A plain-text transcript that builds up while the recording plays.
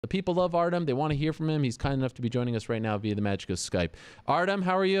The people love Artem. They want to hear from him. He's kind enough to be joining us right now via the magic of Skype. Artem,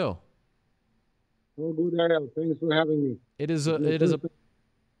 how are you? Oh, good, Ariel. Thanks for having me.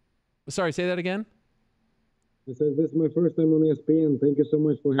 Sorry, say that again? I said this is my first time on ESPN. Thank you so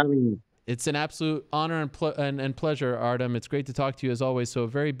much for having me. It's an absolute honor and pleasure, Artem. It's great to talk to you as always. So a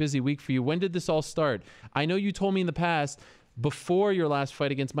very busy week for you. When did this all start? I know you told me in the past, before your last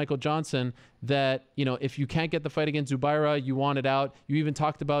fight against Michael Johnson, that if you can't get the fight against Zubaira, you want it out. You even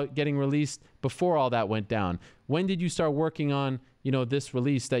talked about getting released before all that went down. When did you start working on this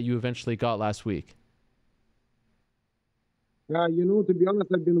release that you eventually got last week? To be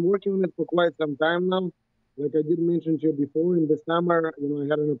honest, I've been working on it for quite some time now. Like I did mention to you before, in the summer, I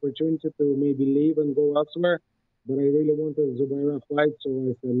had an opportunity to maybe leave and go elsewhere, but I really wanted Zubaira fight, so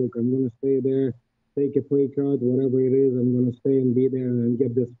I said, look, I'm going to stay there, take a pay cut, whatever it is, I'm going to stay and be there and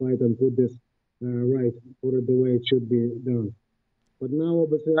get this fight and put this right, put it the way it should be done. But now,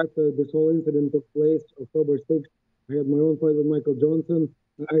 obviously, after this whole incident took place, October 6th, I had my own fight with Michael Johnson.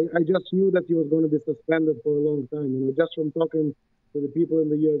 I just knew that he was going to be suspended for a long time. Just from talking to the people in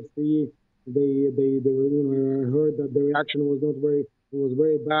the UFC, they were, I heard that the reaction was very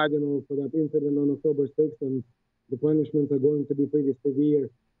bad, for that incident on October 6th, and the punishments are going to be pretty severe.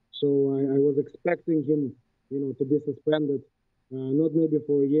 So I was expecting him, to be suspended, not maybe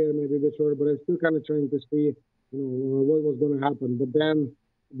for a year, maybe a bit shorter, but I'm still kind of trying to see, what was going to happen. But then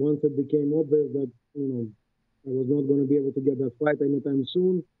once it became obvious that, I was not going to be able to get that fight anytime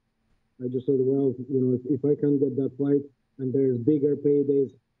soon, I just said, well, if I can't get that fight and there's bigger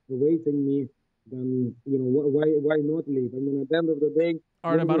paydays awaiting me, then why not leave? I mean, at the end of the day,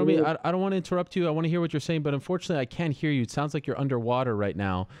 Artem, I don't want to interrupt you. I want to hear what you're saying, but unfortunately, I can't hear you. It sounds like you're underwater right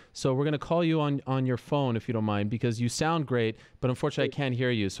now. So we're gonna call you on your phone if you don't mind, because you sound great, but unfortunately, I can't hear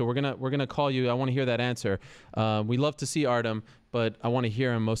you. So we're gonna call you. I want to hear that answer. We love to see Artem, but I want to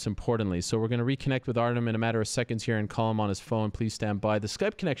hear him most importantly. So we're gonna reconnect with Artem in a matter of seconds here and call him on his phone. Please stand by. The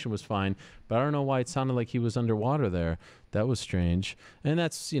Skype connection was fine, but I don't know why it sounded like he was underwater there. That was strange. And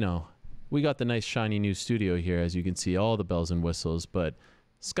that's we got the nice shiny new studio here, as you can see, all the bells and whistles, but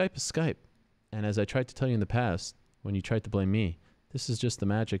Skype is Skype. And as I tried to tell you in the past, when you tried to blame me, this is just the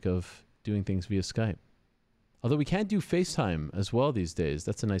magic of doing things via Skype. Although we can't do FaceTime as well these days.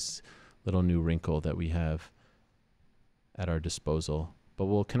 That's a nice little new wrinkle that we have at our disposal. But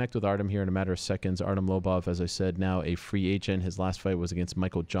we'll connect with Artem here in a matter of seconds. Artem Lobov, as I said, now a free agent. His last fight was against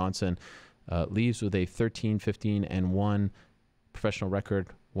Michael Johnson. Leaves with a 13-15-1 professional record.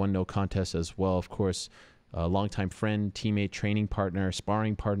 One no contest as well, of course. A longtime friend, teammate, training partner,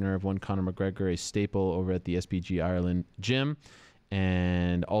 sparring partner of one Conor McGregor, a staple over at the SBG Ireland gym,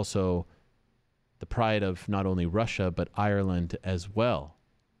 and also the pride of not only Russia, but Ireland as well.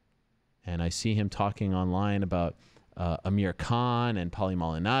 And I see him talking online about Amir Khan and Paulie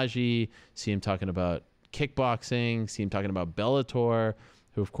Malignaggi, see him talking about kickboxing, see him talking about Bellator,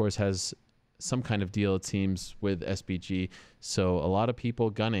 who of course has some kind of deal, it seems, with SBG. So a lot of people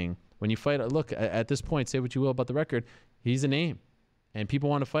gunning. When you fight, look, at this point, say what you will about the record, he's a name, and people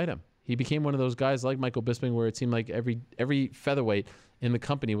want to fight him. He became one of those guys like Michael Bisping where it seemed like every featherweight in the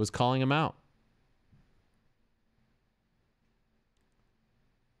company was calling him out.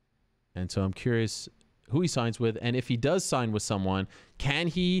 And so I'm curious who he signs with, and if he does sign with someone, can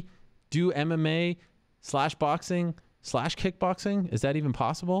he do MMA/boxing/kickboxing? Is that even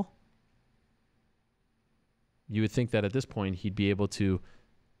possible? You would think that at this point he'd be able to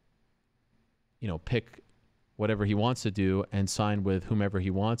pick whatever he wants to do and sign with whomever he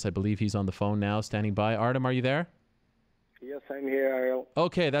wants. I believe he's on the phone now, standing by. Artem, are you there? Yes, I'm here, Ariel.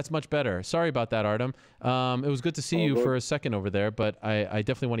 Okay, that's much better. Sorry about that, Artem. It was good to see you for a second over there, but I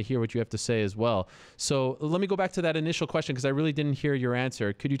definitely want to hear what you have to say as well. So let me go back to that initial question because I really didn't hear your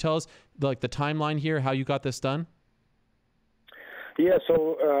answer. Could you tell us the timeline here, how you got this done? Yeah,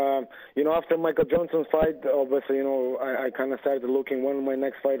 so, after Michael Johnson's fight, obviously, I kind of started looking when my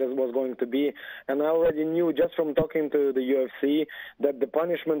next fight was going to be. And I already knew just from talking to the UFC that the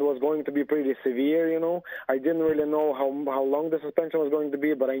punishment was going to be pretty severe, I didn't really know how long the suspension was going to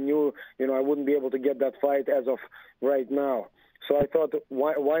be, but I knew, I wouldn't be able to get that fight as of right now. So I thought,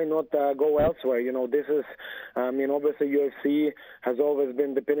 why not go elsewhere? This is, obviously UFC has always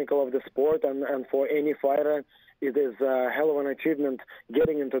been the pinnacle of the sport, and for any fighter, it is a hell of an achievement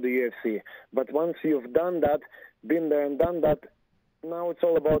getting into the UFC. But once you've done that, been there and done that, now it's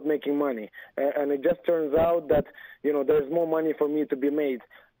all about making money. And it just turns out that, there's more money for me to be made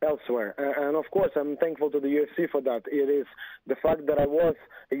elsewhere. And of course, I'm thankful to the UFC for that. It is the fact that I was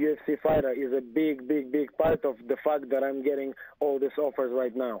a UFC fighter is a big, big, big part of the fact that I'm getting all these offers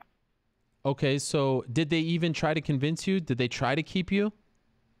right now. Okay, so did they even try to convince you? Did they try to keep you?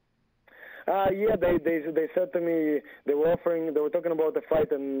 Yeah, they said to me they were talking about the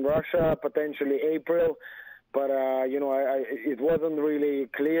fight in Russia, potentially April, but it wasn't really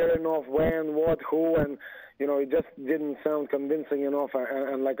clear enough when, what, who, and it just didn't sound convincing enough.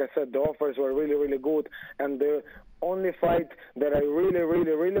 And like I said, the offers were really, really good, and the only fight that I really,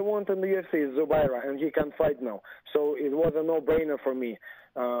 really, really want in the UFC is Zubaira, and he can fight now. So it was a no-brainer for me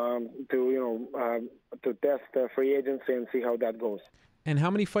to test free agency and see how that goes. And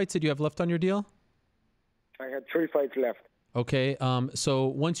how many fights did you have left on your deal? I had 3 fights left. Okay, so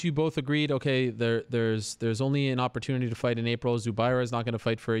once you both agreed, okay, there's only an opportunity to fight in April. Zubaira is not going to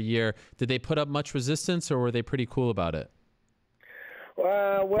fight for a year. Did they put up much resistance, or were they pretty cool about it?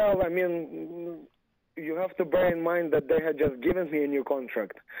 Well, I mean, you have to bear in mind that they had just given me a new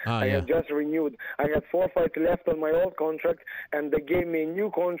contract. I had just renewed. I had 4 fights left on my old contract, and they gave me a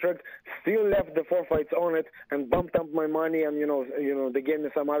new contract, still left the 4 fights on it, and bumped up my money, and they gave me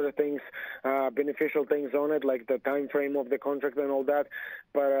some other things, beneficial things on it, like the time frame of the contract and all that.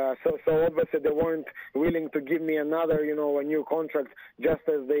 But so obviously they weren't willing to give me another, a new contract, just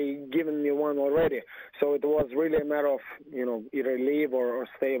as they given me one already. So it was really a matter of, either leave or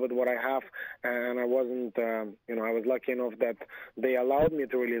stay with what I have, and I wasn't, I was lucky enough that they allowed me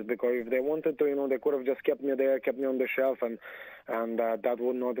to release, because if they wanted to, they could have just kept me there, kept me on the shelf, and that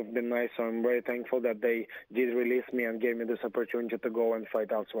would not have been nice. So I'm very thankful that they did release me and gave me this opportunity to go and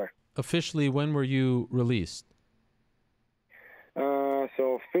fight elsewhere. Officially, when were you released?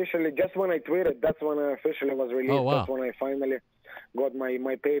 So officially, just when I tweeted, that's when I officially was released. Oh, wow. That's when I finally got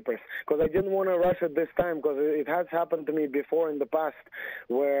my papers, because I didn't want to rush it this time, because it has happened to me before in the past,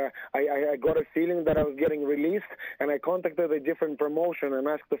 where I got a feeling that I was getting released, and I contacted a different promotion and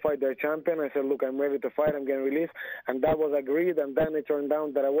asked to fight their champion. I said, look, I'm ready to fight, I'm getting released, and that was agreed, and then it turned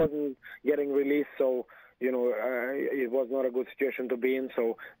out that I wasn't getting released, so it was not a good situation to be in.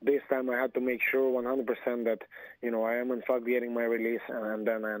 So this time I had to make sure 100% that, I am in fact getting my release, and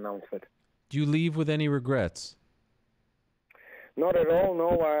then I announced it. Do you leave with any regrets? Not at all,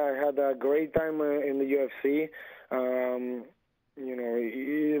 no. I had a great time in the UFC.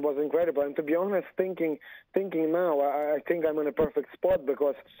 It was incredible. And to be honest, thinking now, I think I'm in a perfect spot,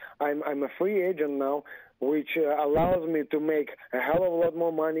 because I'm a free agent now, which allows me to make a hell of a lot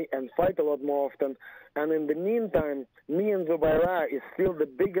more money and fight a lot more often. And in the meantime, me and Zubaira is still the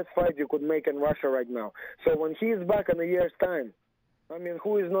biggest fight you could make in Russia right now. So when he's back in a year's time, I mean,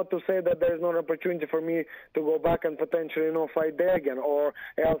 who is not to say that there's not an opportunity for me to go back and potentially, fight there again, or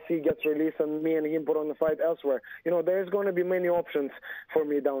LC gets released and me and him put on the fight elsewhere. There's going to be many options for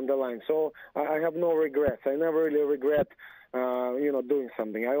me down the line. So I have no regrets. I never really regret, doing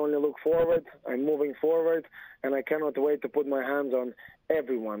something. I only look forward. I'm moving forward, and I cannot wait to put my hands on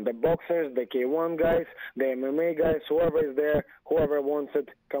everyone, the boxers, the K1 guys, the MMA guys, whoever is there, whoever wants it,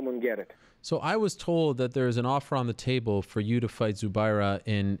 come and get it. So I was told that there's an offer on the table for you to fight Zubaira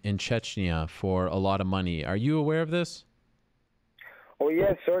in Chechnya for a lot of money. Are you aware of this? Oh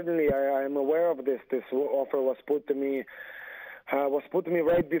yes, certainly. I am aware of this. This offer was put to me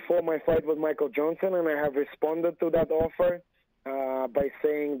right before my fight with Michael Johnson, and I have responded to that offer by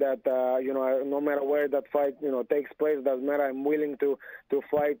saying that no matter where that fight takes place, doesn't matter. I'm willing to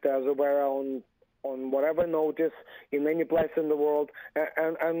fight Zubaira on whatever notice in any place in the world,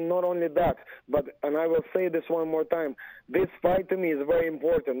 and not only that, and I will say this one more time, this fight to me is very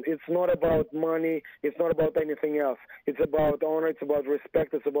important. It's not about money, it's not about anything else. It's about honor, it's about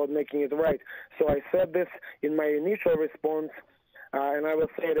respect, it's about making it right. So I said this in my initial response, and I will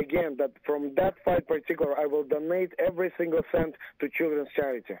say it again, that from that fight particular, I will donate every single cent to children's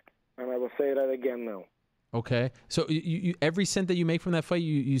charity, and I will say that again now. Okay. So you every cent that you make from that fight,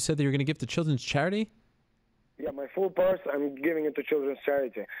 you said that you're going to give to children's charity? Yeah, my full purse, I'm giving it to children's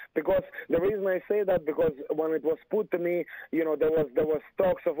charity. Because the reason I say that, because when it was put to me, there was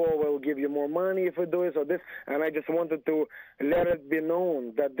talks of, we'll give you more money if we do this or this, and I just wanted to let it be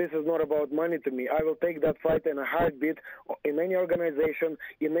known that this is not about money to me. I will take that fight in a heartbeat, in any organization,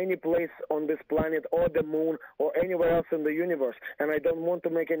 in any place on this planet or the moon or anywhere else in the universe, and I don't want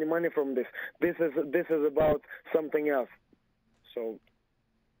to make any money from this. This is about something else. So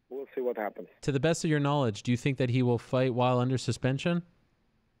we'll see what happens. To the best of your knowledge, do you think that he will fight while under suspension?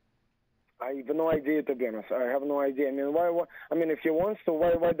 I have no idea, to be honest. I have no idea. I mean, why? I mean, if he wants to,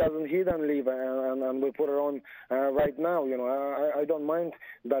 why doesn't he then leave and we put it on right now? I don't mind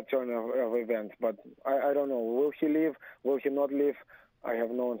that turn of events, but I don't know. Will he leave? Will he not leave? I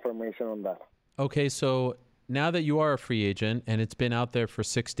have no information on that. Okay, so now that you are a free agent and it's been out there for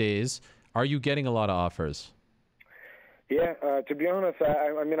 6 days, are you getting a lot of offers? Yeah, to be honest,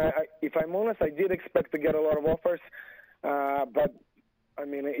 I mean, if I'm honest, I did expect to get a lot of offers, but I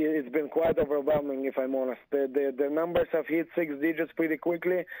mean, it's been quite overwhelming, if I'm honest. The numbers have hit 6 digits pretty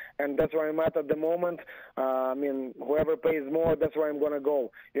quickly, and that's where I'm at the moment. I mean, whoever pays more, that's where I'm going to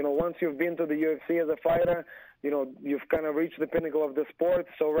go. You know, once you've been to the UFC as a fighter, you know, you've kind of reached the pinnacle of the sport.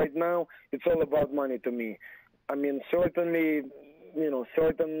 So right now, it's all about money to me. I mean, certainly, you know,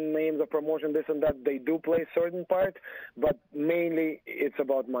 certain names of promotion, this and that, they do play certain part, but mainly it's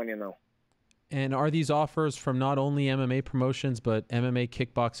about money now. And are these offers from not only MMA promotions, but MMA,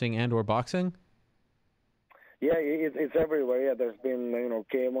 kickboxing, and or boxing? Yeah, it's everywhere. Yeah, there's been, you know,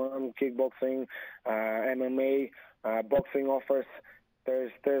 K1, kickboxing, MMA, boxing offers.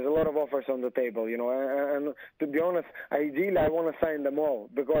 There's a lot of offers on the table, you know, and to be honest, ideally I want to sign them all,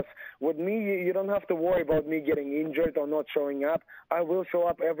 because with me, you don't have to worry about me getting injured or not showing up. I will show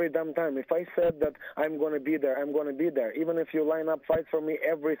up every damn time. If I said that I'm going to be there, I'm going to be there. Even if you line up fights for me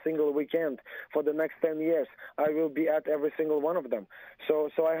every single weekend for the next 10 years, I will be at every single one of them. So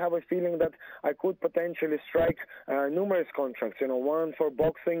I have a feeling that I could potentially strike numerous contracts, you know, one for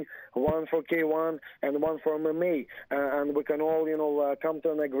boxing, one for K1, and one for MMA, and we can all, you know, come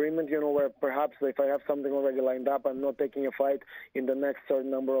to an agreement, you know, where perhaps if I have something already lined up, I'm not taking a fight in the next certain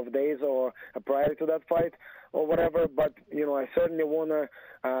number of days or prior to that fight or whatever. But, you know, I certainly want to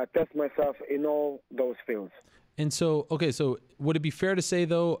test myself in all those fields. And so, okay, so would it be fair to say,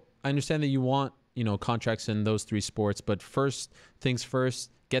 though, I understand that you want, you know, contracts in those 3 sports, but first things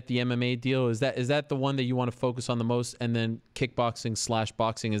first, get the MMA deal. Is that the one that you want to focus on the most? And then kickboxing /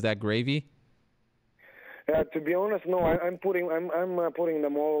 boxing, is that gravy? To be honest, no. I'm putting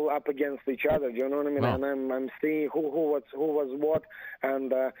them all up against each other. You know what I mean? Wow. And I'm seeing who was what,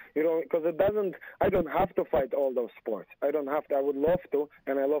 and you know, because I don't have to fight all those sports. I don't have to. I would love to,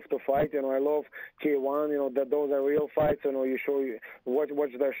 and I love to fight. You know, I love K1. You know, that those are real fights. You know,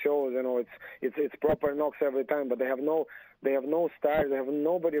 watch their shows. You know, it's proper knocks every time, but they have no stars. They have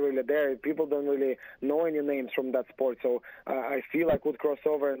nobody really there. People don't really know any names from that sport. So I feel I could cross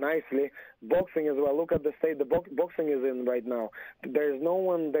over nicely. Boxing as well. Look at the state the boxing is in right now. There's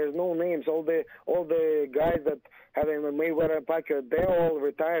no names. All the guys that have MMA, Mayweather, Pacquiao, they're all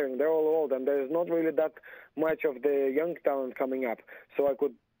retiring. They're all old, and there's not really that much of the young talent coming up. So I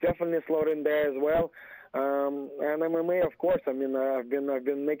could definitely slot in there as well. And MMA, of course. I mean, I've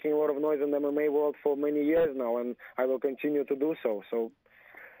been making a lot of noise in the MMA world for many years now, and I will continue to do so. So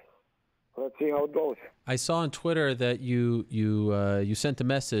let's see how it goes. I saw on Twitter that you sent a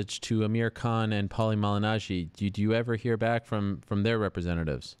message to Amir Khan and Paulie Malignaggi. Do you ever hear back from their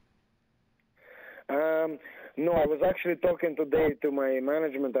representatives? No, I was actually talking today to my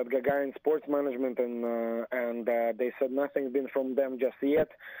management at Gagarin Sports Management, and they said nothing's been from them just yet.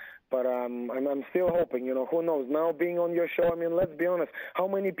 But I'm still hoping, you know, who knows? Now being on your show, I mean, let's be honest, how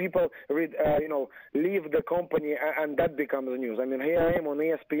many people leave the company and that becomes news? I mean, here I am on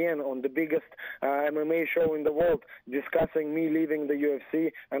ESPN, on the biggest MMA show in the world, discussing me leaving the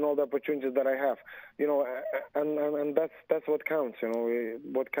UFC and all the opportunities that I have, you know, and that's what counts, you know.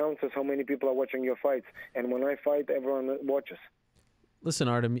 What counts is how many people are watching your fights, and when I fight, everyone watches. Listen,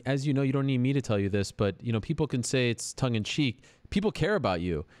 Artem, as you know, you don't need me to tell you this, but, you know, people can say it's tongue-in-cheek. People care about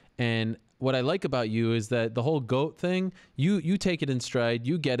you. And what I like about you is that the whole GOAT thing, you take it in stride,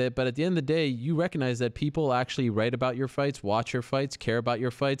 you get it, but at the end of the day, you recognize that people actually write about your fights, watch your fights, care about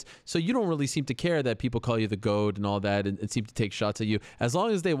your fights. So you don't really seem to care that people call you the GOAT and all that and seem to take shots at you. As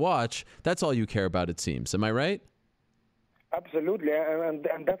long as they watch, that's all you care about, it seems. Am I right? Absolutely, and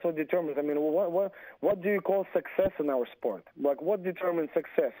that's what determines. I mean, what do you call success in our sport? Like, what determines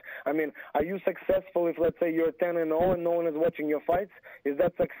success? I mean, are you successful if, let's say, you're 10-0 and no one is watching your fights? Is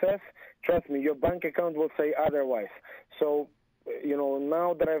that success? Trust me, your bank account will say otherwise. So, you know,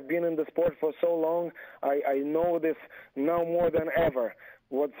 now that I've been in the sport for so long, I know this now more than ever.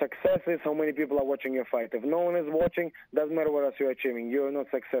 What success is, how many people are watching your fight. If no one is watching, doesn't matter what else you're achieving. You're not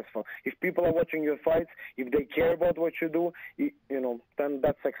successful. If people are watching your fights, if they care about what you do, you know, then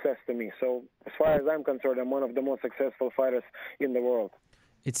that's success to me. So as far as I'm concerned, I'm one of the most successful fighters in the world.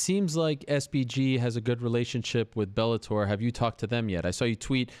 It seems like SBG has a good relationship with Bellator. Have you talked to them yet? I saw you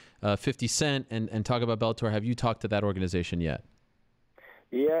tweet 50 Cent and talk about Bellator. Have you talked to that organization yet?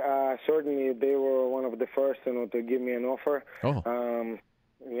 Yeah, certainly they were one of the first, you know, to give me an offer. Oh.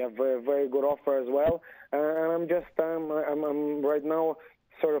 We have a very good offer as well, and I'm right now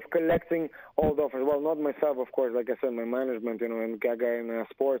sort of collecting all the offers. Well, not myself, of course. Like I said, my management, you know, and Gagarin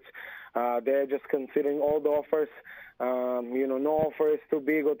Sports, they're just considering all the offers. You know, no offer is too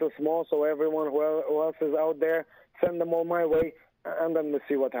big or too small. So everyone who else is out there, send them all my way, and then we'll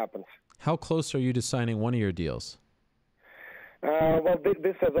see what happens. How close are you to signing one of your deals? Well,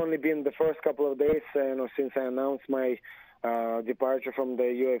 this has only been the first couple of days, you know, since I announced my departure from the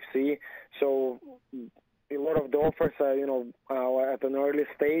UFC. So a lot of the offers are, at an early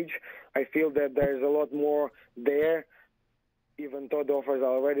stage. I feel that there's a lot more there, even though the offers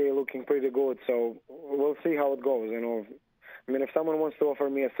are already looking pretty good. So we'll see how it goes, I mean, if someone wants to offer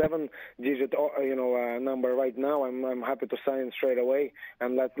me a 7-digit, number right now, I'm happy to sign straight away,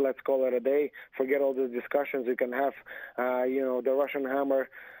 and let's call it a day. Forget all these discussions. You can have, the Russian Hammer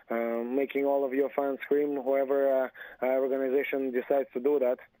making all of your fans scream. Whoever organization decides to do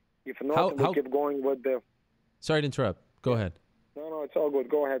that. If not, we'll keep going with the. Sorry to interrupt. Go ahead. No, it's all good.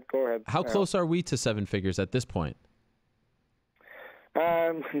 Go ahead. How close are we to 7 figures at this point?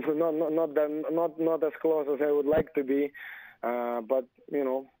 Not as close as I would like to be. But,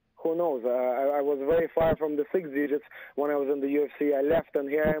 who knows? I was very far from the 6 digits when I was in the UFC. I left, and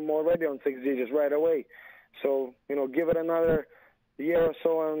here I am already on 6 digits right away. So, give it another year or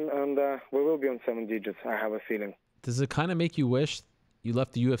so, and we will be on 7 digits, I have a feeling. Does it kind of make you wish you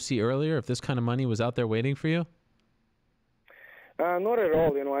left the UFC earlier, if this kind of money was out there waiting for you? Not at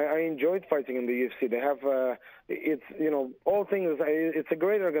all. I enjoyed fighting in the UFC. They have, all things. It's a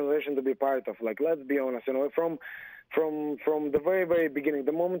great organization to be part of. Like, let's be honest. From the very, very beginning,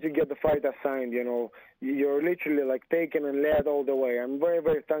 the moment you get the fight assigned, you're literally like taken and led all the way. I'm very,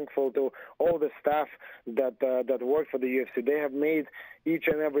 very thankful to all the staff that work for the UFC. They have made each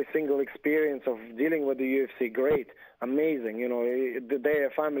and every single experience of dealing with the UFC great, amazing. They're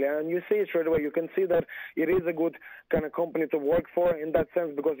a family, and you see it straight away. You can see that it is a good kind of company to work for in that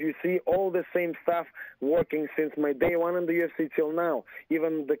sense, because you see all the same staff working since my day one in the UFC till now.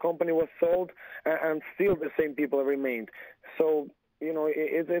 Even the company was sold, and still the same people remained. So,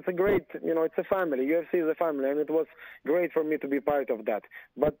 it's a great, it's a family. UFC is a family, and it was great for me to be part of that.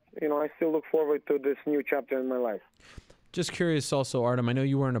 But, I still look forward to this new chapter in my life. Just curious also, Artem, I know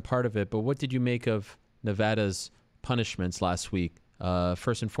you weren't a part of it, but what did you make of Nevada's punishments last week?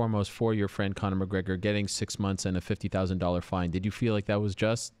 First and foremost, for your friend Conor McGregor, getting 6 months and a $50,000 fine. Did you feel like that was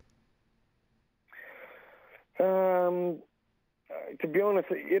just? To be honest,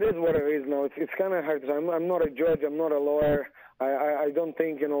 it is what it is now. It's kind of hard. I'm not a judge. I'm not a lawyer. I don't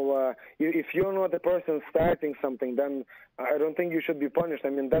think, if you're not the person starting something, then I don't think you should be punished. I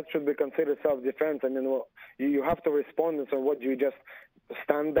mean, that should be considered self-defense. I mean, you have to respond. And so what, you just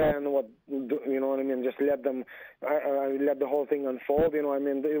stand there and just let them, let the whole thing unfold. I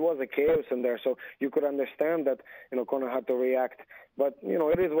mean, it was a chaos in there. So you could understand that, Conor had to react. But,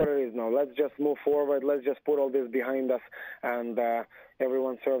 it is what it is now. Let's just move forward. Let's just put all this behind us, and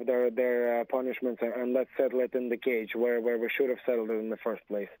everyone serve their punishments, and let's settle it in the cage where we should have settled it in the first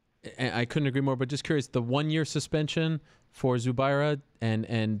place. And I couldn't agree more, but just curious, the 1-year suspension for Zubaira and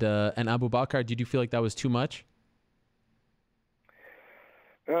Abu Bakr, did you feel like that was too much?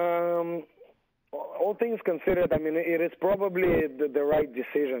 All things considered, I mean, it is probably the right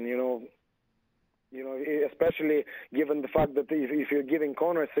decision, especially given the fact that if you're giving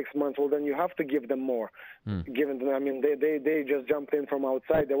Conor 6 months, well, then you have to give them more. They just jumped in from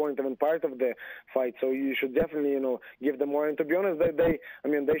outside. They weren't even part of the fight, so you should definitely, give them more. And to be honest,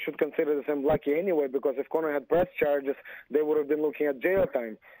 they should consider themselves lucky anyway, because if Conor had press charges, they would have been looking at jail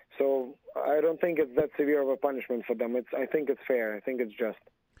time. So I don't think it's that severe of a punishment for them. I think it's fair. I think it's just.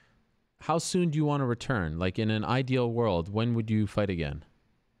 How soon do you want to return? Like, in an ideal world, when would you fight again?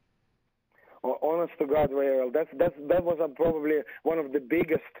 Honest to God, Ariel, that was probably one of the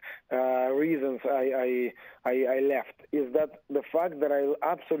biggest reasons I left, is that the fact that I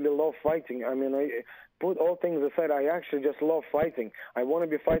absolutely love fighting. I mean, I put all things aside, I actually just love fighting. I want to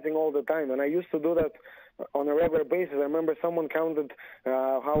be fighting all the time, and I used to do that on a regular basis. I remember someone counted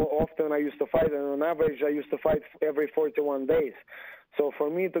how often I used to fight, and on average I used to fight every 41 days. So for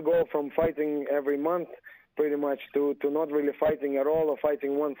me to go from fighting every month pretty much to not really fighting at all, or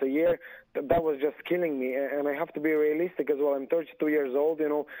fighting once a year, that was just killing me. And I have to be realistic as well. I'm 32 years old,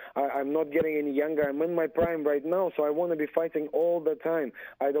 I'm not getting any younger. I'm in my prime right now, so I want to be fighting all the time.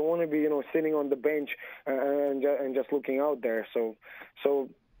 I don't want to be, sitting on the bench and just looking out there. So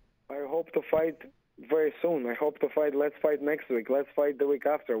I hope to fight very soon. I hope to fight. Let's fight next week. Let's fight the week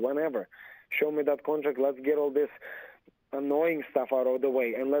after, whenever. Show me that contract. Let's get all this annoying stuff out of the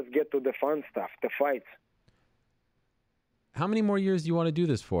way, and let's get to the fun stuff, the fights. How many more years do you want to do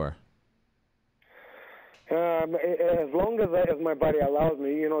this for? As long as my body allows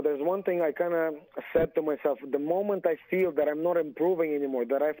me. There's one thing I kind of said to myself: the moment I feel that I'm not improving anymore,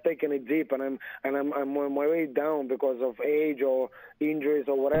 that I've taken it deep, and I'm on my way down because of age or injuries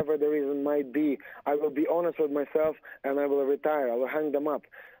or whatever the reason might be, I will be honest with myself and I will retire. I will hang them up.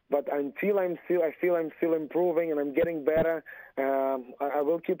 but I feel I'm still improving, and I'm getting better. I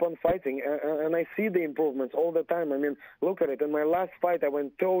will keep on fighting, and I see the improvements all the time. I mean, look at it. In my last fight, I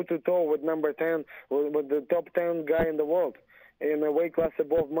went toe-to-toe with number 10, with the top 10 guy in the world, in a weight class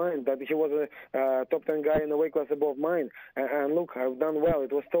above mine. That he was a top 10 guy in a weight class above mine. And look, I've done well.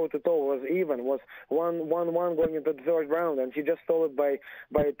 It was toe-to-toe. It was even. It was 1-1 going into the third round, and he just stole it by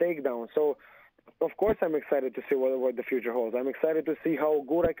a takedown. So, of course, I'm excited to see what the future holds. I'm excited to see how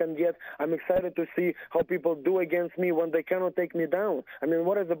good I can get. I'm excited to see how people do against me when they cannot take me down. I mean,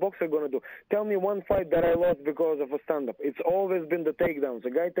 what is the boxer going to do? Tell me one fight that I lost because of a stand-up. It's always been the takedowns. The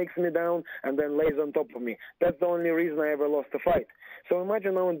guy takes me down and then lays on top of me. That's the only reason I ever lost a fight. So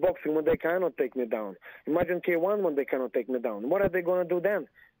imagine now in boxing when they cannot take me down. Imagine K1 when they cannot take me down. What are they going to do then?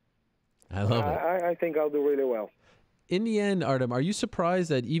 I love it. I think I'll do really well. In the end, Artem, are you surprised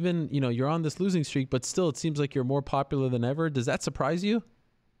that even, you're on this losing streak, but still it seems like you're more popular than ever? Does that surprise you?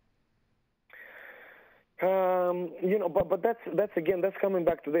 But that's coming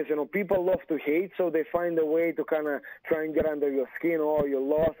back to this. People love to hate, so they find a way to kind of try and get under your skin, or you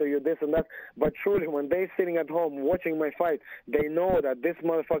lost, or you this and that. But truly, when they're sitting at home watching my fight, they know that this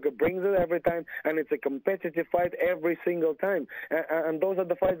motherfucker brings it every time, and it's a competitive fight every single time. And those are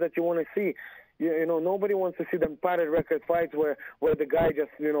the fights that you want to see. Nobody wants to see them padded record fights where the guy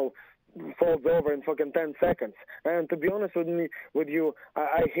just, falls over in fucking 10 seconds. And to be honest with you,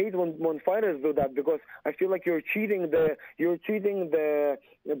 I hate when fighters do that, because I feel like you're cheating the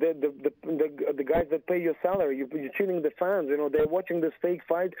guys that pay your salary. You're cheating the fans. They're watching this fake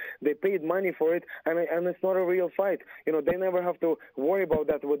fight. They paid money for it, and it's not a real fight. They never have to worry about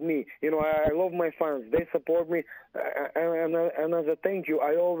that with me. I love my fans. They support me, and as a thank you,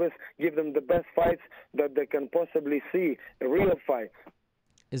 I always give them the best fights that they can possibly see, a real fight.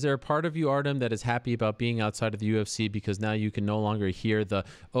 Is there a part of you, Artem, that is happy about being outside of the UFC because now you can no longer hear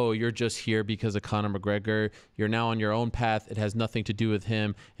you're just here because of Conor McGregor? You're now on your own path. It has nothing to do with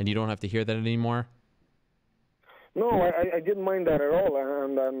him, and you don't have to hear that anymore? No, I didn't mind that at all,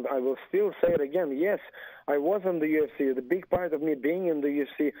 and I will still say it again. Yes, I was in the UFC. The big part of me being in the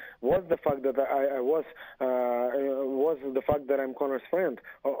UFC was the fact that I was the fact that I'm Conor's friend.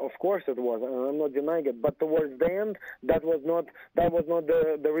 Of course it was, and I'm not denying it. But towards the end, that was not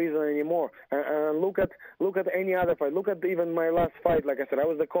the reason anymore. And look at any other fight. Look at even my last fight. Like I said, I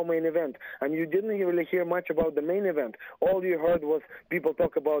was the co-main event, and you didn't really hear much about the main event. All you heard was people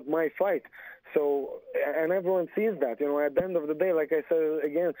talk about my fight. So, and everyone sees that. At the end of the day, like I said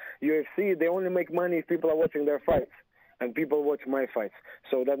again, UFC, they only make money if people are watching their fights, and people watch my fights.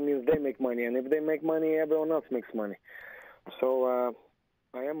 So that means they make money, and if they make money, everyone else makes money. So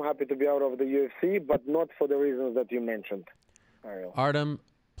I am happy to be out of the UFC, but not for the reasons that you mentioned, Ariel. Artem,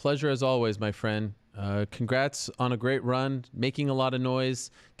 pleasure as always, my friend. Congrats on a great run, making a lot of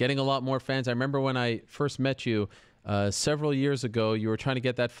noise, getting a lot more fans. I remember when I first met you, several years ago, you were trying to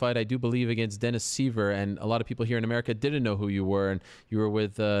get that fight, I do believe, against Dennis Seaver, and a lot of people here in America didn't know who you were, and you were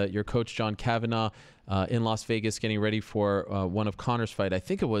with your coach, John Kavanagh, in Las Vegas getting ready for one of Conor's fight. I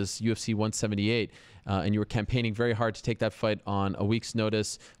think it was UFC 178, and you were campaigning very hard to take that fight on a week's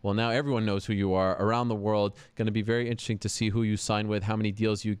notice. Well, now everyone knows who you are around the world. Going to be very interesting to see who you sign with, how many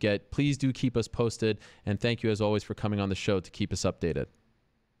deals you get. Please do keep us posted, and thank you, as always, for coming on the show to keep us updated.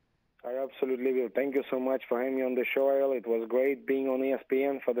 I absolutely will. Thank you so much for having me on the show, Ariel. It was great being on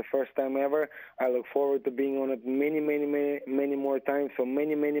ESPN for the first time ever. I look forward to being on it many more times, for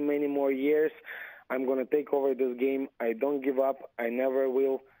many more years. I'm going to take over this game. I don't give up. I never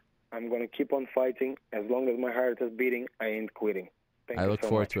will. I'm going to keep on fighting. As long as my heart is beating, I ain't quitting. I look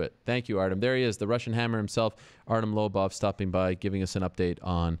forward to it. Thank you, Artem. There he is, the Russian Hammer himself, Artem Lobov, stopping by, giving us an update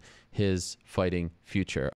on his fighting future.